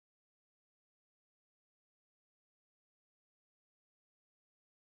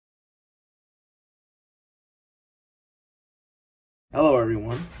Hello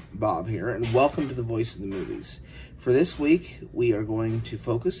everyone, Bob here, and welcome to the Voice of the Movies. For this week, we are going to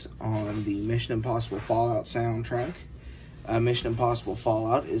focus on the Mission Impossible Fallout soundtrack. Mission Impossible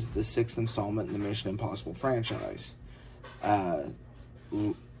Fallout is the 6th installment in the Mission Impossible franchise.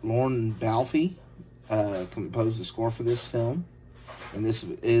 Lorne Balfe composed the score for this film, and this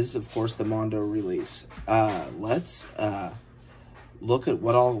is, of course, the Mondo release. Let's look at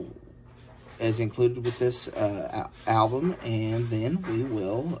what all is included with this album, and then we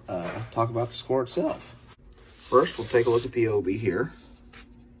will talk about the score itself. First, we'll take a look at the OB here.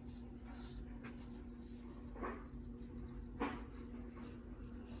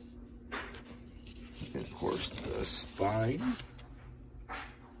 And of course, the spine.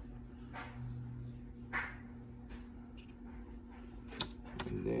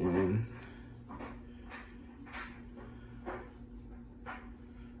 And then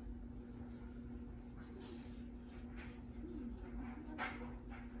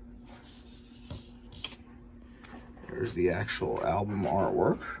there's the actual album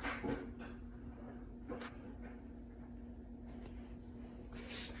artwork.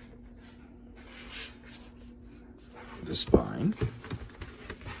 The spine.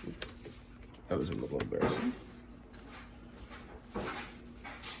 That was a little embarrassing.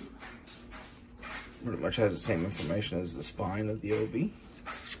 Pretty much has the same information as the spine of the OB.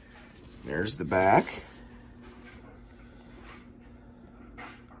 There's the back.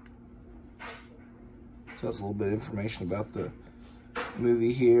 Has a little bit of information about the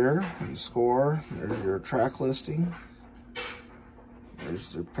movie here and the score. There's your track listing.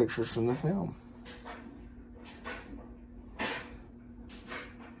 There's your pictures from the film.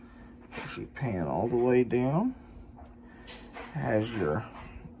 If you pan all the way down, has your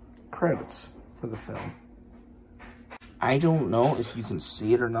credits for the film. I don't know if you can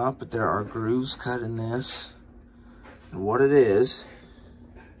see it or not, but there are grooves cut in this. And what it is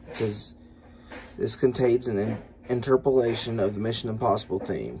this contains an interpolation of the Mission Impossible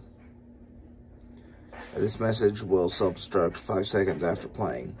theme. This message will self-destruct 5 seconds after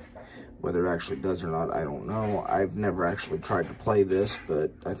playing. Whether it actually does or not, I don't know. I've never actually tried to play this,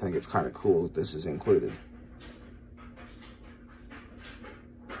 but I think it's kind of cool that this is included.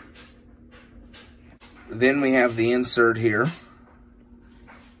 Then we have the insert here.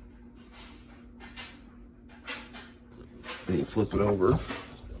 Then you flip it over.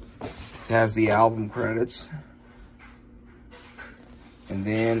 It has the album credits, and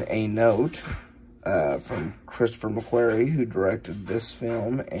then a note from Christopher McQuarrie, who directed this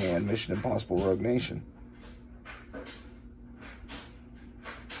film and Mission Impossible Rogue Nation.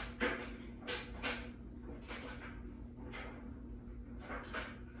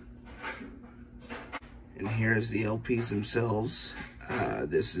 And here's the LPs themselves.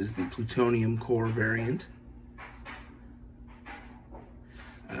 This is the Plutonium Core variant.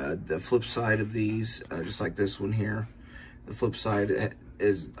 The flip side of these, just like this one here, the flip side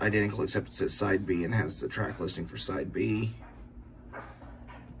is identical except it says side B and has the track listing for side B.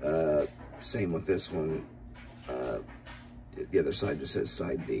 Same with this one. The other side just says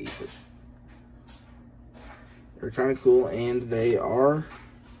side B. But they're kind of cool, and they are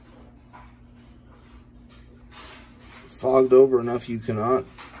fogged over enough you cannot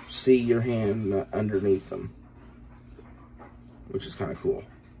see your hand underneath them, which is kind of cool.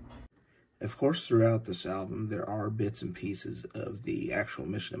 Of course, throughout this album, there are bits and pieces of the actual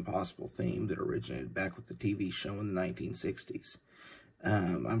Mission Impossible theme that originated back with the TV show in the 1960s.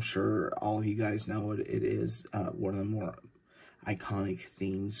 I'm sure all of you guys know it. It is one of the more iconic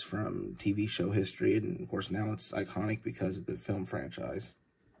themes from TV show history, and of course now it's iconic because of the film franchise.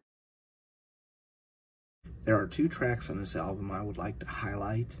 There are 2 tracks on this album I would like to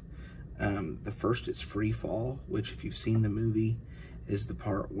highlight. The first is Free Fall, which if you've seen the movie, is the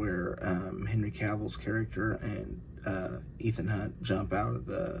part where Henry Cavill's character and Ethan Hunt jump out of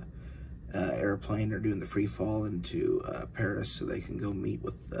the airplane. They're doing the free fall into Paris so they can go meet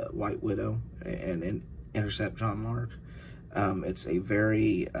with the White Widow and intercept John Mark. It's a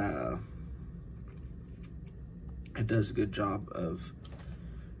very, it does a good job of,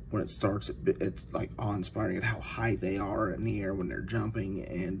 when it starts, it's like awe-inspiring at how high they are in the air when they're jumping.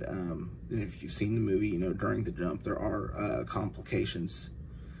 And if you've seen the movie, you know, during the jump, there are complications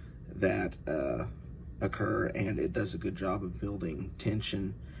that occur, and it does a good job of building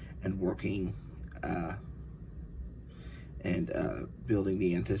tension and working and building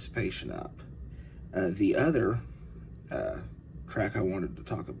the anticipation up. The other track I wanted to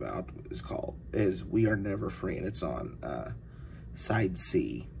talk about is We Are Never Free, and it's on side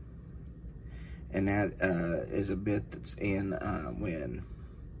C. And that is a bit that's in when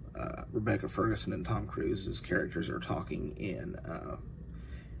Rebecca Ferguson and Tom Cruise's characters are talking in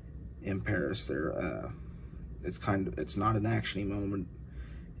Paris. It's not an actiony moment.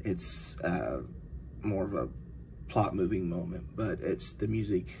 It's more of a plot moving moment, but the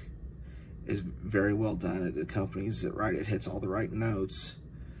music is very well done. It accompanies it right. It hits all the right notes.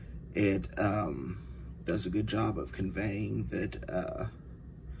 It does a good job of conveying that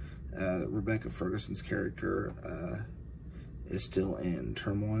Rebecca Ferguson's character is still in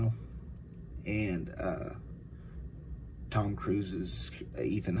turmoil, and Tom Cruise's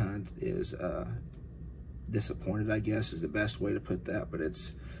Ethan Hunt is disappointed, I guess is the best way to put that, but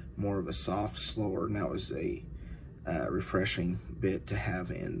it's more of a soft, slower, and that was a refreshing bit to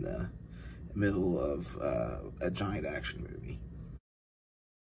have in the middle of a giant action movie.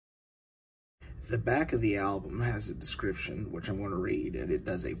 The back of the album has a description, which I'm going to read, and it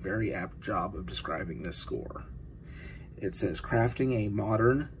does a very apt job of describing this score. It says, crafting a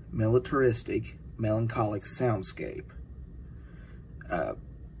modern, militaristic, melancholic soundscape.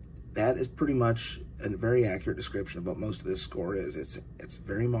 That is pretty much a very accurate description of what most of this score is. It's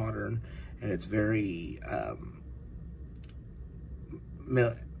very modern, and it's very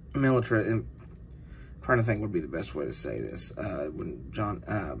military. I'm trying to think what would be the best way to say this.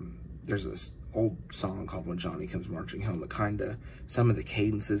 There's this old song called When Johnny Comes Marching Home. Some of the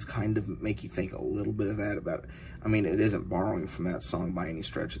cadences kind of make you think a little bit of that about, I mean, it isn't borrowing from that song by any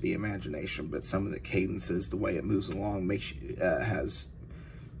stretch of the imagination, but some of the cadences, the way it moves along, makes you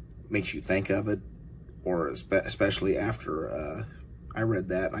think of it, or especially after I read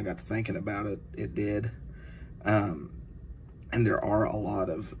that and I got to thinking about it, it did. And there are a lot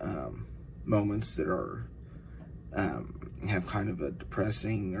of moments that are have kind of a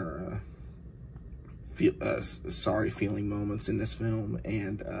depressing or sorry feeling moments in this film,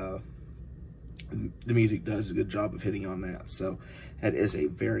 and the music does a good job of hitting on that. So that is a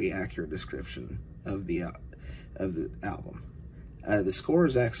very accurate description of the album. The score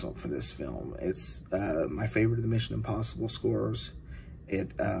is excellent for this film. It's my favorite of the Mission Impossible scores.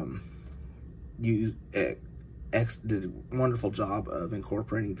 It did a wonderful job of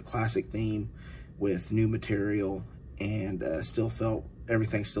incorporating the classic theme with new material, and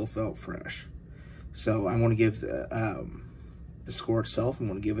everything still felt fresh. So I want to give the score itself, I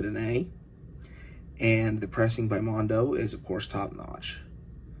want to give it an A. And the pressing by Mondo is, of course, top notch.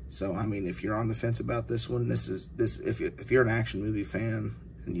 So I mean, if you're on the fence about this one, if you're an action movie fan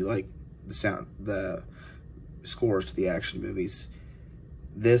and you like the scores to the action movies,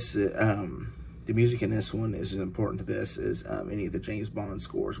 the music in this one is as important to this as any of the James Bond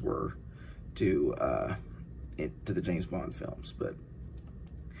scores were to the James Bond films. But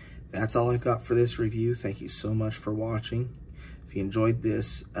that's all I've got for this review. Thank you so much for watching. If you enjoyed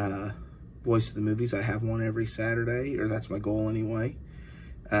this Voice of the Movies, I have one every Saturday, or that's my goal anyway.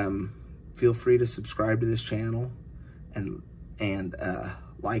 Feel free to subscribe to this channel and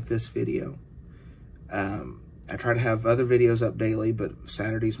like this video. I try to have other videos up daily, but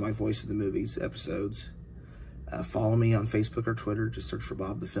Saturday's my Voice of the Movies episodes. Follow me on Facebook or Twitter. Just search for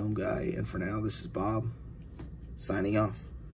Bob the Film Guy. And for now, this is Bob, signing off.